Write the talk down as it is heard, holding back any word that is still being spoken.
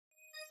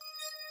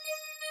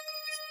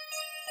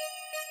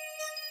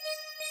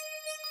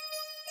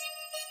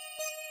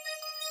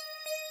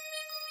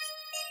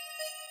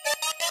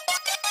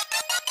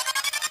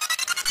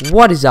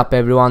What is up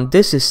everyone,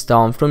 this is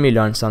Tom from You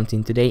Learn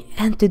Something Today,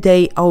 and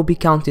today I will be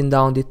counting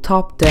down the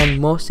top 10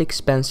 most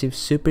expensive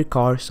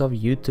supercars of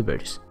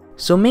YouTubers.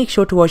 So make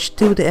sure to watch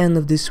till the end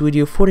of this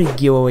video for the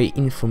giveaway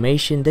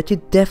information that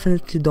you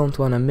definitely don't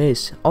wanna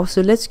miss.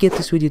 Also, let's get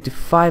this video to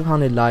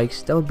 500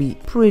 likes, that would be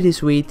pretty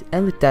sweet,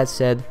 and with that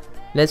said,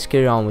 let's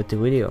get on with the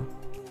video.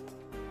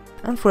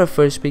 And for our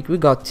first pick we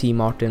got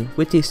Tmartn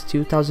with his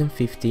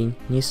 2015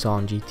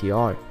 Nissan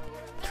GT-R.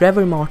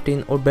 Trevor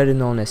Martin, or better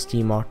known as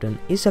Tmartn,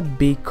 is a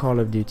big Call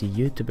of Duty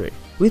YouTuber.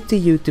 With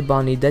the YouTube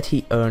money that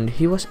he earned,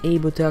 he was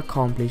able to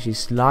accomplish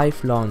his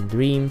lifelong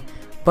dream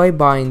by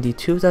buying the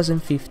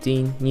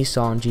 2015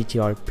 Nissan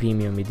GT-R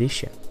Premium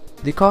Edition.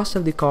 The cost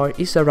of the car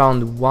is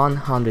around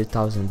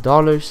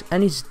 $100,000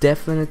 and it's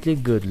definitely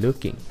good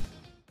looking.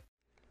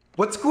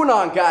 What's going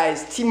on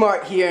guys,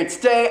 Tmartn here, and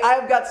today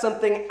I've got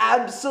something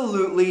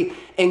absolutely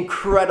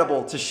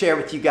incredible to share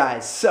with you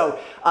guys. So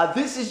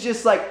this is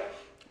just like,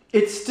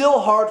 it's still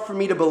hard for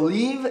me to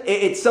believe.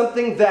 It's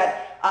something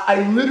that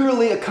I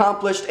literally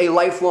accomplished a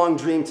lifelong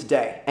dream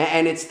today,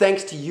 and it's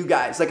thanks to you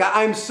guys. Like,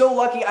 I'm so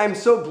lucky, I'm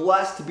so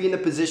blessed to be in the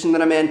position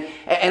that I'm in,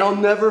 and I'll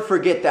never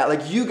forget that.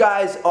 Like, you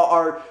guys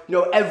are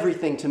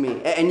everything to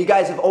me, and you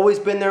guys have always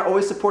been there,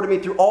 always supported me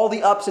through all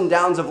the ups and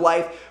downs of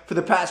life for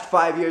the past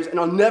 5 years, and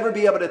I'll never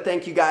be able to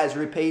thank you guys or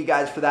repay you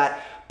guys for that.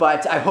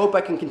 But I hope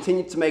I can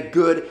continue to make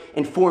good,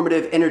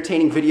 informative,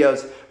 entertaining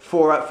videos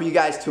for you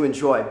guys to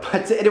enjoy.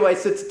 But anyway,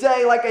 so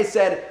today, like I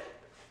said,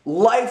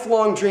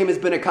 lifelong dream has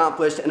been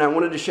accomplished, and I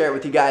wanted to share it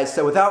with you guys.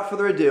 So without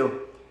further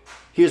ado,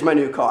 here's my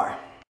new car.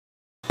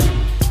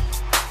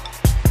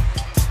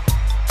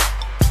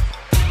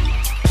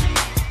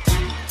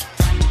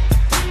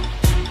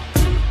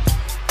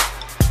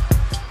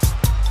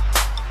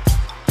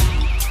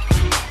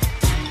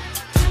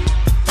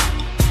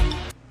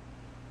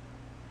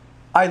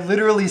 I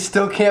literally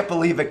still can't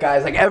believe it,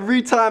 guys. Like,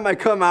 every time I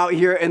come out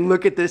here and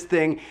look at this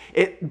thing,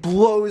 it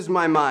blows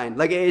my mind.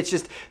 Like, it's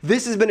just,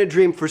 this has been a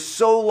dream for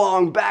so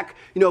long back,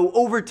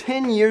 over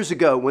 10 years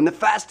ago when the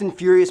Fast and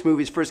Furious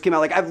movies first came out.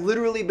 Like, I've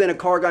literally been a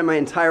car guy my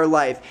entire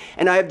life,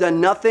 and I have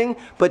done nothing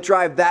but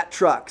drive that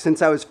truck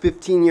since I was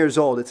 15 years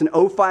old. It's an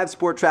 05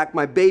 Sport Track,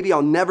 my baby.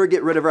 I'll never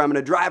get rid of her. I'm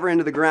gonna drive her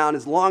into the ground.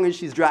 As long as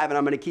she's driving,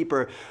 I'm gonna keep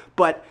her.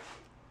 But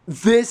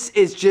this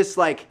is just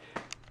like,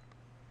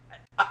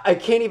 I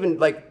can't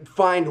even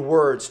find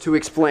words to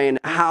explain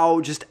how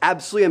just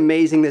absolutely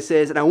amazing this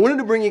is, and I wanted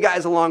to bring you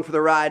guys along for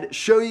the ride,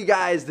 show you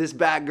guys this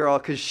bad girl,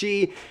 because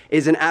she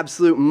is an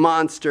absolute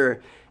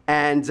monster,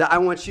 and I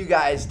want you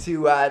guys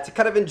to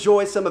kind of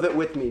enjoy some of it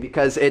with me,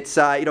 because it's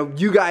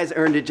you guys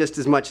earned it just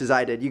as much as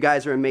I did. You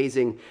guys are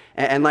amazing,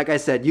 and like I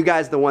said, you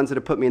guys are the ones that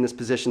have put me in this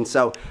position.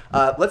 So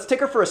let's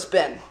take her for a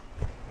spin.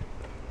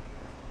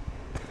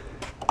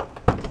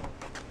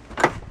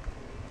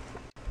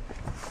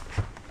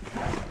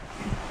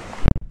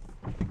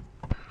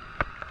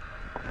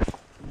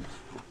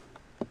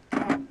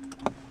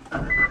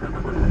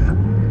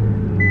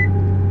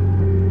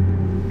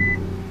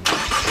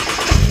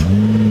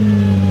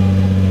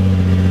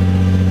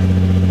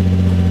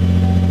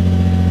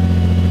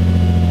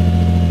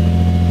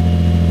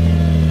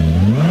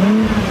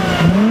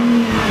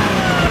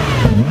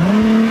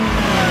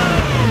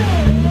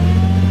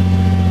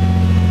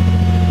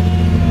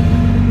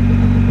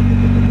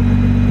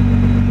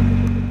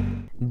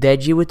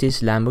 Deji with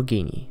his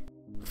Lamborghini.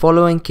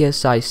 Following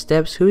KSI's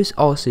steps, who is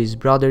also his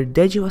brother,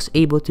 Deji was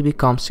able to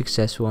become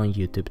successful on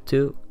YouTube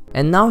too.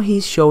 And now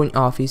he's showing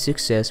off his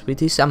success with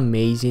his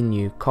amazing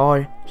new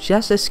car,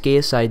 just as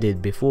KSI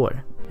did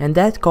before. And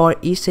that car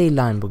is a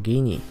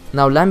Lamborghini.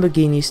 Now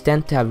Lamborghinis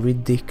tend to have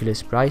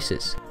ridiculous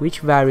prices,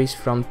 which varies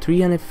from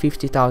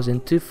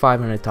 $350,000 to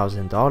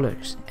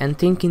 $500,000. And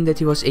thinking that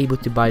he was able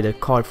to buy the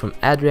car from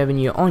ad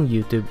revenue on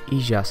YouTube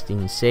is just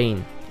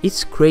insane.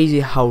 It's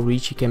crazy how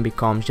rich he can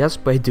become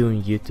just by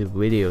doing YouTube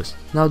videos.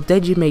 Now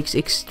Deji makes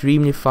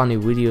extremely funny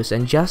videos,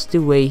 and just the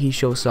way he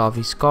shows off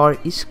his car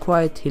is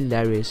quite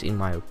hilarious in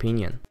my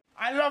opinion.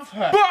 I love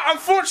her. But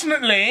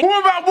unfortunately,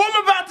 what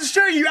I'm about to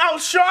show you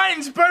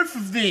outshines both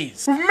of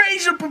these with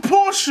major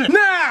proportion.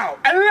 Now,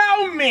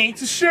 allow me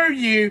to show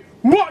you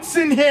what's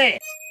in here.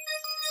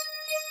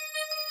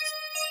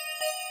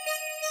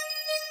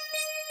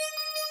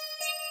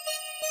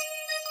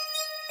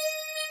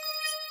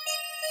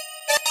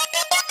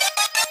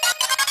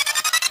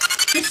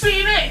 You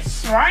see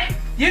this, right?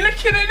 You're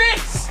looking at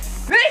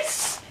this.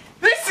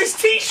 This is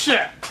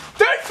T-shirt.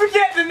 Don't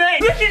forget the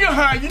name. Looking at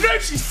her, you know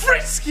she's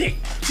frisky.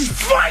 She's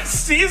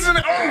feisty, isn't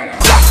it?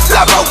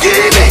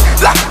 Lamborghini,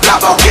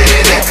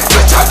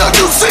 bitch, I know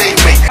you seen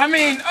me. I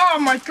mean, oh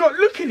my God,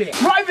 look at it.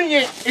 Driving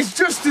it is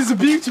just as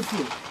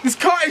beautiful. This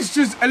car is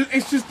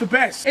it's just the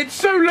best. it's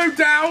so low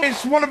down,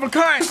 it's one of a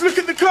kind. Just look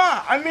at the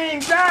car. I mean,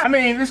 damn. I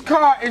mean, this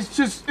car is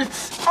just,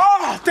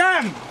 oh,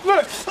 damn.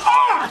 Look,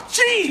 oh,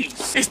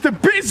 jeez. It's the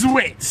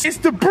Bizwits. It's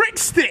the brick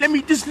stick. Let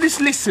me just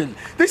listen.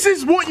 This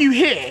is what you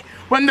hear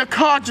when the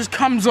car just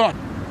comes on.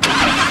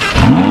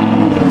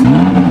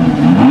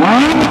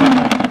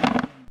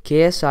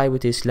 KSI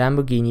with his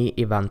Lamborghini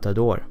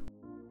Aventador.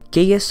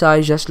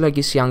 KSI, just like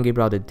his younger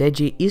brother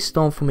Deji, is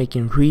known for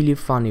making really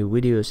funny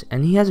videos,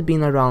 and he has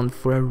been around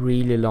for a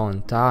really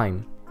long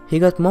time. He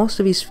got most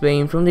of his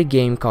fame from the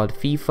game called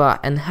FIFA,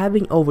 and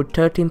having over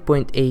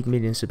 13.8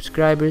 million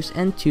subscribers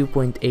and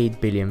 2.8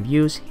 billion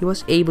views, he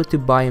was able to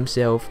buy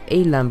himself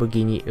a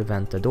Lamborghini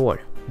Aventador.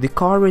 The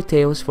car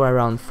retails for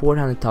around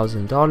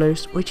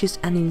 $400,000, which is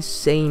an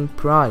insane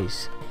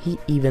price. He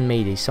even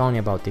made a song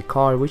about the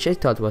car, which I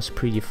thought was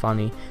pretty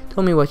funny.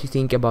 Tell me what you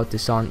think about the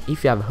song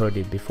if you have heard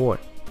it before.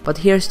 But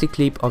here's the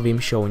clip of him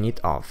showing it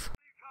off.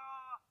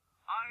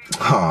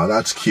 Aw,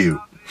 that's cute.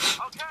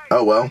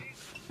 Oh well.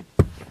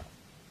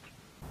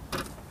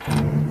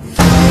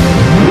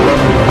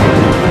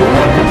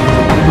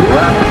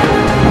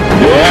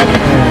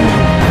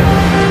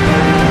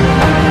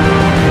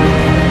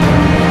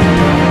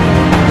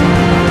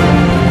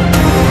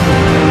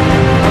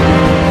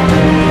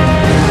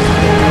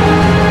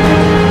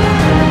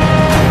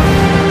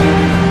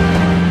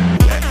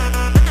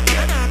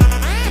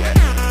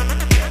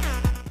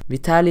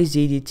 Vitaly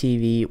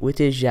ZDTV with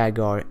his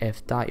Jaguar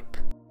F-Type.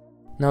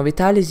 Now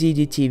Vitaly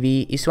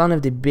ZDTV is one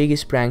of the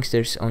biggest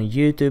pranksters on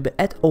YouTube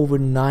at over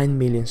 9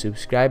 million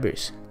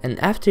subscribers, and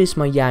after his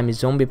Miami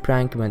zombie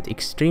prank went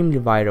extremely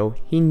viral,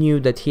 he knew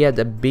that he had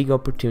a big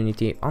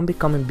opportunity on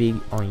becoming big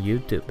on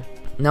YouTube.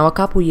 Now a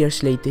couple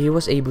years later, he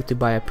was able to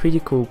buy a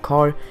pretty cool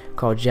car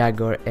called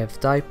Jaguar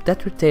F-Type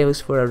that retails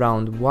for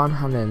around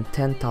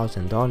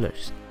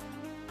 $110,000.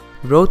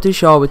 Road to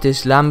Shaw with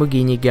his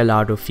Lamborghini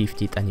Gallardo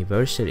 50th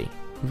anniversary.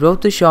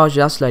 Road to Shaw,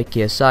 just like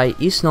KSI,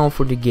 is known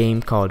for the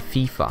game called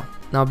FIFA.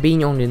 Now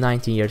being only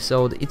 19 years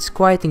old, it's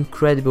quite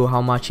incredible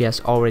how much he has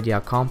already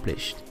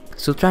accomplished.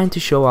 So trying to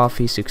show off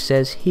his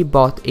success, he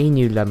bought a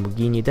new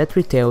Lamborghini that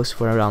retails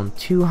for around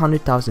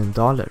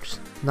 $200,000.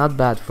 Not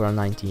bad for a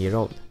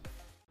 19-year-old.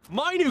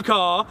 My new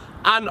car,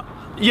 and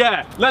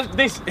yeah,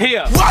 this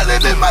here.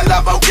 Wildin' in my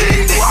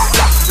Lamborghini,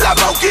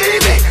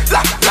 Lamborghini,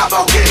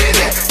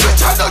 Lamborghini.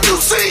 Bitch, I know you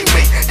see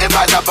me in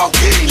my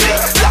Lamborghini,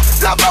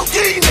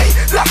 Lamborghini,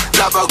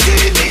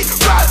 Lamborghini.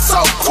 Ride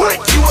so quick,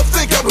 you would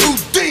think I'm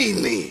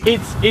Houdini.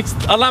 It's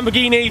a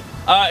Lamborghini.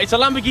 It's a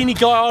Lamborghini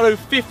Gallardo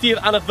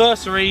 50th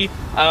anniversary,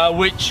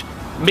 which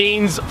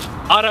means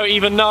I don't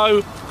even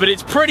know, but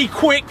it's pretty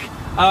quick.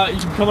 You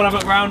can come and have a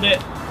look around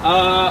it.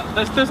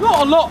 There's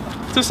not a lot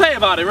to say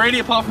about it really,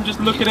 apart from just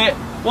look at it.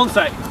 One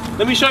sec,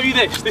 let me show you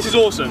this. This is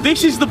awesome.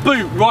 This is the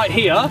boot right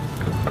here.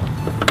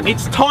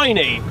 It's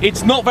tiny,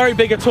 it's not very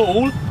big at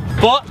all,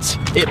 but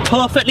it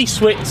perfectly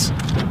fits.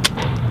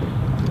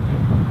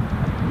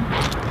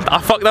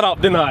 I fucked that up,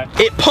 didn't I?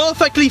 It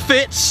perfectly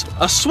fits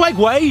a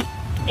Swagway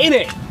in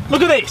it.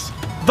 Look at this.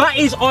 That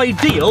is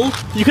ideal.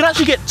 You can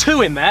actually get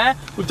two in there.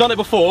 We've done it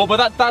before,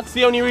 but that's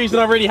the only reason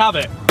I really have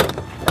it.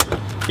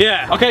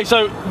 Yeah, okay,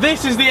 so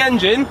this is the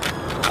engine.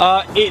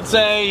 It's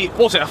a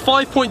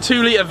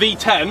 5.2 litre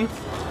V10,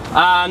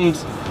 and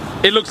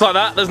it looks like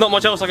that. There's not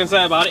much else I can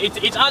say about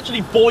it. It's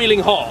actually boiling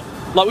hot.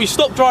 Like, we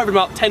stopped driving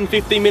about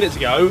 10-15 minutes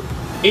ago.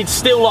 It's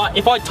still like,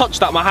 if I touch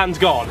that, my hand's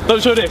gone.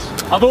 Don't show this.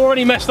 I've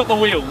already messed up the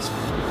wheels.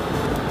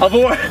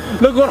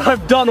 Look what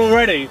I've done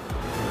already.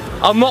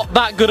 I'm not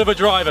that good of a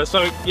driver,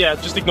 so yeah,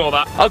 just ignore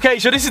that. Okay,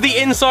 so this is the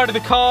inside of the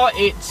car.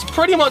 It's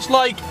pretty much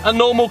like a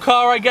normal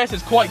car, I guess.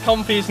 It's quite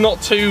comfy. It's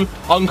not too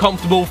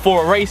uncomfortable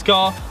for a race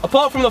car.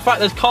 Apart from the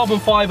fact there's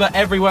carbon fiber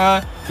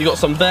everywhere. You got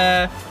some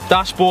there,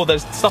 dashboard,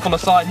 there's stuff on the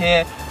side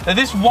here. There's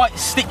this white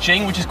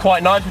stitching, which is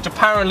quite nice, which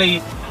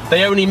apparently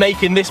they only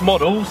make in this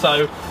model.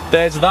 So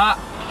there's that.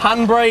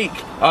 Handbrake.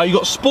 You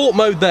got sport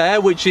mode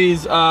there, which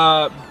is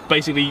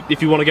basically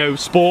if you want to go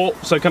sport,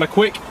 so kind of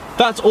quick.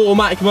 That's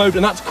automatic mode,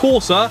 and that's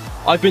Corsa.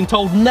 I've been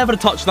told never to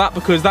touch that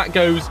because that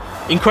goes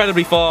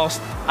incredibly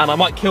fast and I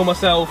might kill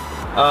myself.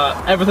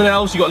 Everything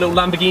else, you've got a little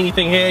Lamborghini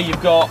thing here,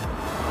 you've got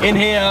in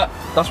here,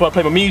 that's where I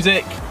play my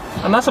music,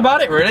 and that's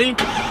about it really.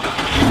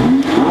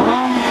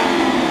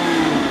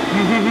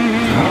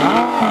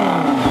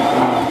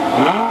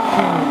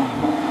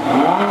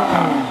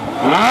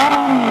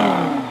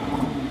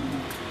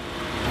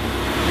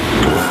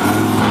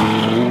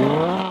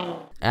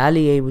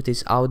 Ali A with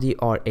his Audi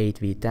R8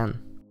 V10.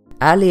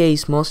 Ali A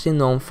is mostly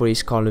known for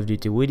his Call of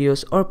Duty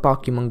videos or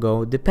Pokemon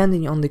Go,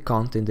 depending on the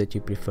content that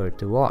you prefer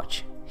to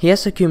watch. He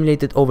has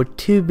accumulated over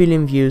 2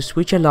 billion views,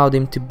 which allowed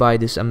him to buy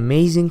this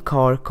amazing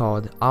car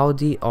called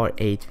Audi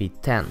R8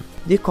 V10.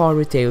 The car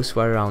retails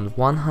for around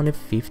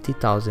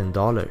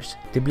 $150,000.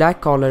 The black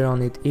color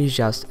on it is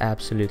just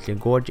absolutely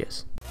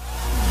gorgeous.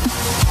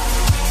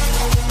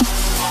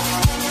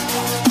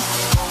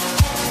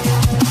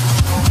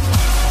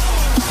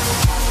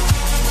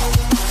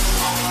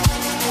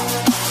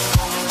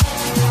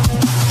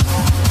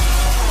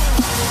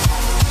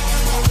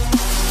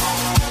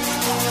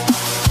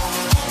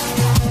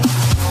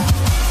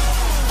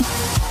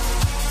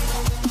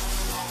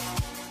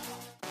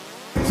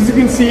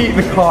 you can see,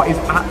 the car is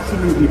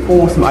absolutely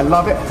awesome. I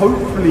love it.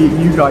 Hopefully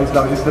you guys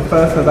love it. This is the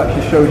first time I've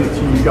actually showed it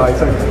to you guys.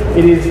 So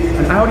it is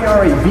an Audi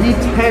R8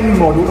 V10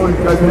 model. I don't know if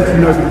you guys want to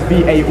know if it's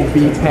V8 or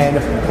V10.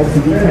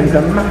 Obviously V10 is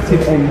a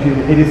massive engine.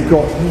 It has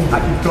got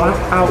actually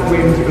blackout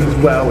winds as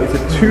well. It's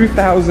a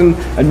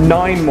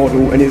 2009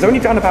 model and it's only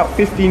done about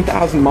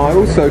 15,000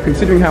 miles. So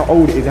considering how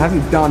old it is, it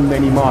hasn't done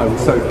many miles.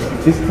 So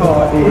this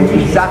car is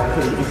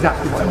exactly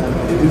what I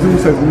wanted. It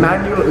is also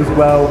manual as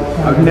well.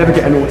 I would never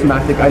get an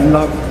automatic. I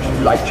love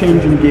like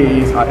changing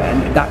gears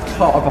and that's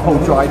part of the whole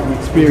driving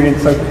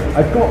experience. So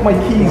I've got my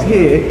keys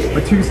here,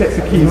 my 2 sets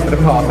of keys for the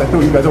car. So I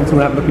thought you guys also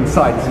want to have a look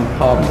inside. There's some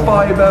carbon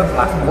fibre,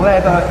 black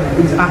leather.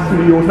 It's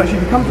absolutely awesome. Actually,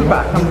 if you come to the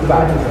back, you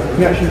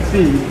can actually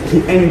see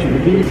the engine, the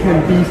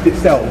V10 Beast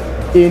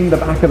itself, in the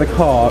back of the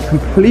car,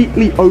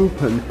 completely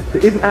open.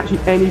 There isn't actually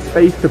any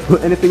space to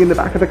put anything in the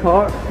back of the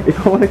car.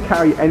 If I want to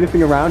carry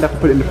anything around, I have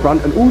to put it in the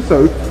front. And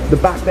also, the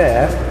back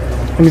there,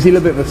 you can see a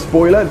little bit of a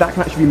spoiler, that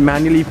can actually be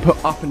manually put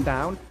up and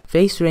down.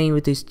 Faze reigned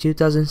with his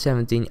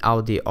 2017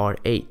 Audi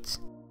R8.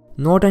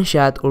 Northern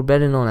Chat, or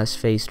better known as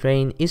Faze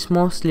Rain, is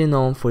mostly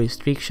known for his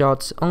trick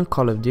shots on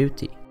Call of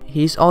Duty.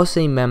 He is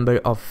also a member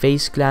of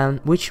Faze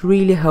Clan, which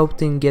really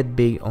helped him get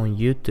big on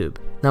YouTube.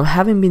 Now,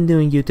 having been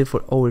doing YouTube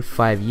for over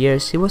 5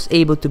 years, he was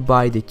able to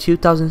buy the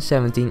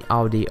 2017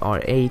 Audi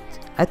R8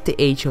 at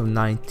the age of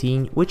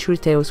 19, which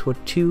retails for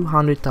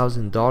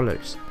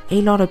 $200,000.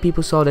 A lot of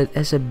people saw that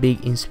as a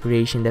big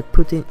inspiration that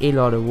putting a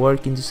lot of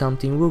work into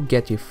something will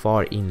get you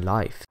far in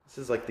life. This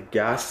is like the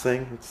gas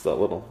thing. It's that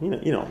little, you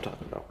know what I'm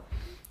talking about.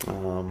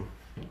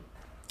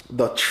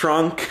 The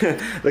trunk,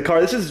 the car.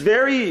 This is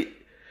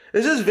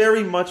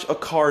very much a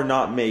car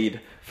not made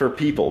for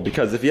people,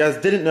 because if you guys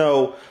didn't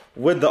know,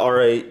 with the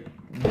R8,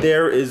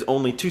 there is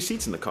only 2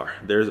 seats in the car.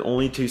 There's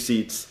only 2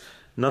 seats,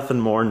 nothing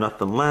more,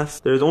 nothing less.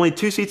 There's only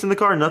 2 seats in the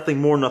car, nothing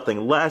more,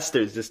 nothing less.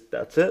 There's just,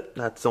 that's it.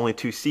 That's only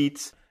 2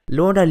 seats.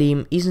 Lord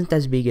Alim isn't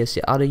as big as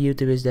the other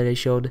YouTubers that I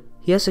showed.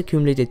 He has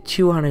accumulated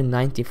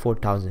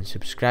 294,000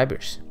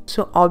 subscribers.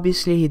 So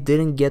obviously he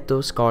didn't get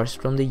those cars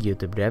from the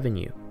YouTube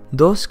revenue.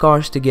 Those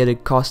cars together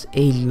cost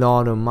a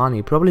lot of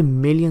money, probably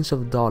millions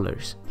of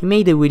dollars. He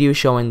made a video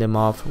showing them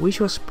off, which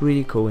was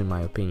pretty cool in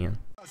my opinion.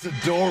 That's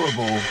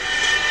adorable.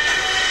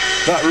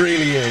 That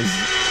really is.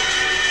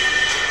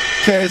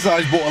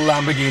 KSI's bought a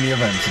Lamborghini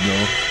events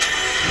ago.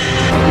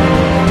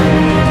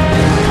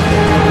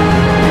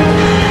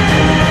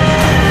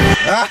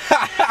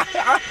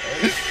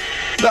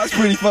 That's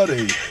pretty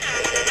funny.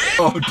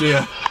 Oh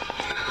dear.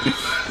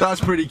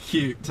 That's pretty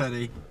cute,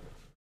 Teddy.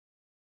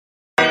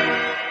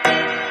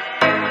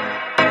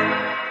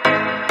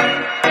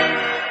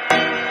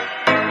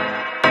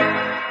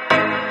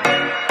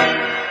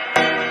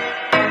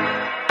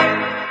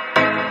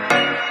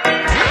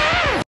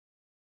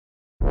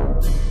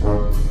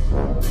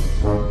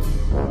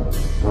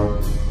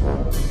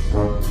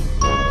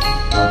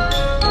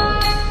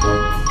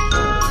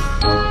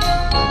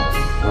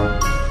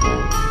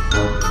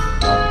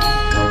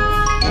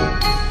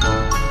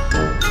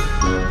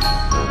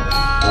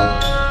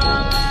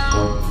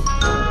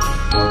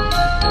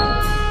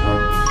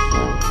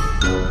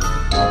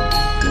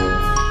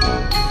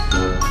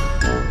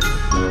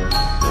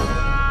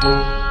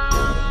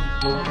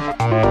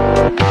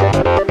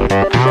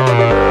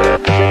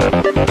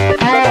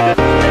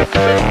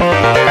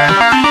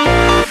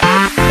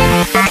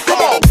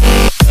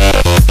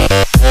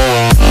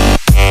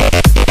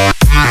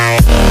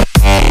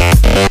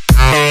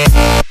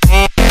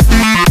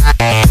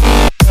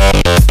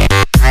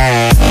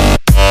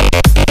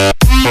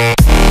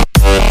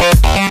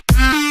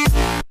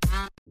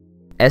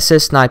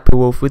 SS Sniper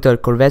Wolf with her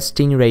Corvette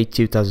Stingray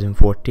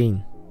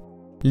 2014.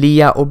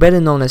 Leah, or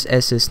better known as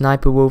SS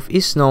Sniper Wolf,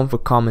 is known for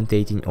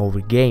commentating over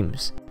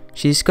games.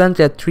 She is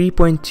currently at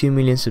 3.2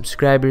 million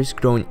subscribers,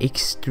 growing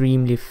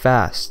extremely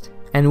fast.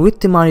 And with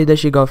the money that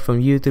she got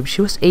from YouTube,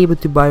 she was able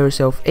to buy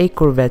herself a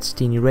Corvette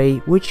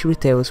Stingray, which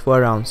retails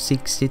for around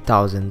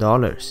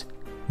 $60,000.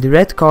 The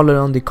red color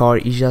on the car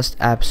is just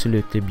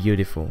absolutely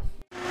beautiful.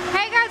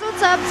 Hey guys,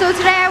 what's up? So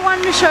today I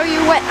wanted to show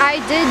you what I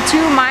did to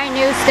my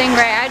new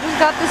Stingray. I just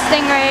got the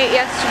Stingray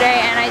yesterday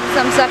and I did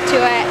some stuff to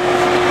it.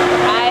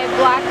 I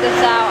blacked this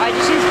out. I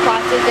just used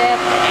plastic dip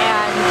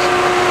and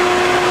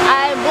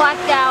I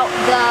blacked out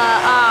the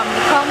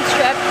chrome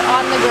strip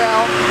on the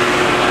grill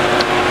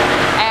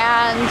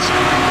and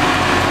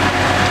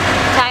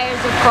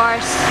tires, of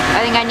course.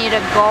 I think I need to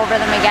go over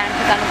them again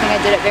because I don't think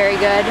I did it very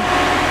good.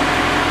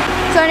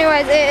 So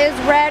anyways, it is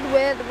red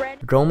with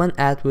red. Roman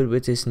Atwood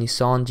with his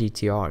Nissan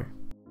GTR.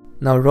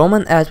 Now,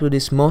 Roman Atwood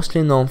is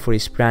mostly known for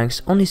his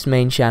pranks on his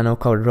main channel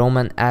called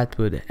Roman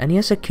Atwood, and he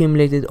has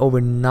accumulated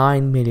over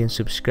 9 million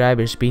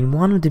subscribers, being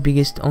one of the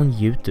biggest on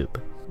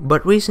YouTube.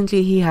 But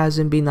recently he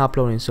hasn't been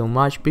uploading so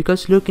much,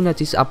 because looking at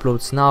his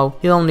uploads now,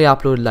 he only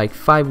uploaded like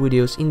 5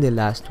 videos in the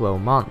last 12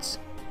 months.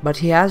 But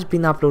he has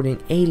been uploading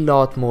a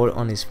lot more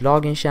on his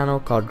vlogging channel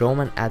called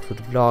Roman Atwood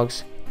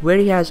Vlogs, where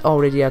he has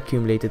already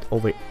accumulated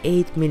over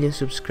 8 million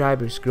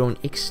subscribers, grown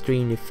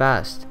extremely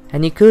fast.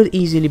 And he could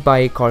easily buy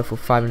a car for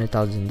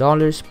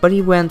 $500,000, but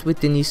he went with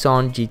the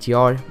Nissan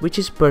GTR, which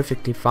is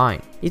perfectly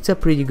fine. It's a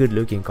pretty good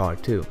looking car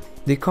too.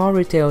 The car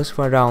retails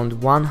for around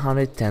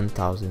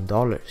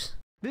 $110,000.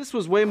 This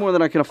was way more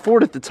than I could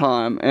afford at the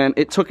time, and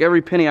it took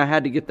every penny I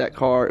had to get that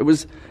car. It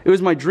was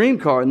my dream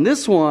car, and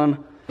this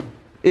one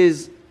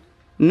is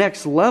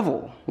next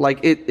level. Like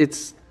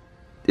it's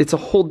a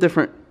whole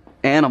different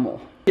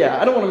animal.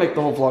 Yeah, I don't want to make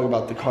the whole vlog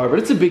about the car, but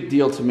it's a big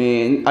deal to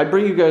me, and I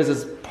bring you guys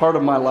as part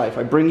of my life.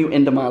 I bring you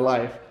into my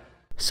life.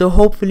 So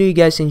hopefully you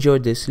guys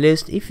enjoyed this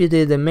list. If you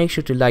did, then make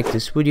sure to like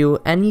this video,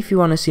 and if you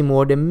wanna see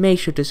more, then make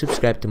sure to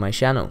subscribe to my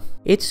channel.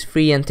 It's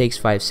free and takes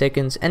 5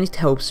 seconds, and it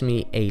helps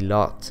me a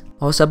lot.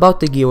 Also, about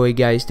the giveaway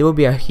guys, there will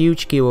be a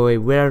huge giveaway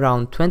where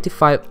around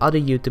 25 other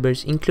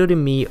YouTubers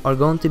including me are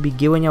going to be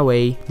giving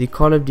away the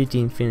Call of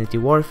Duty Infinity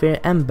Warfare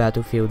and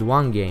Battlefield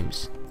 1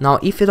 games. Now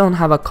if you don't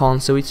have a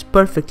console, it's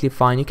perfectly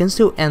fine, you can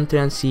still enter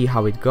and see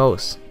how it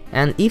goes.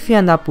 And if you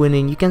end up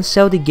winning, you can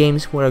sell the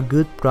games for a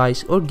good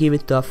price or give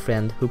it to a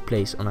friend who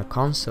plays on a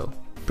console.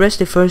 Press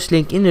the first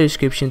link in the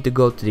description to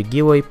go to the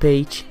giveaway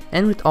page,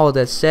 and with all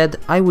that said,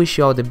 I wish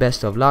you all the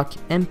best of luck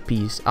and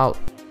peace out.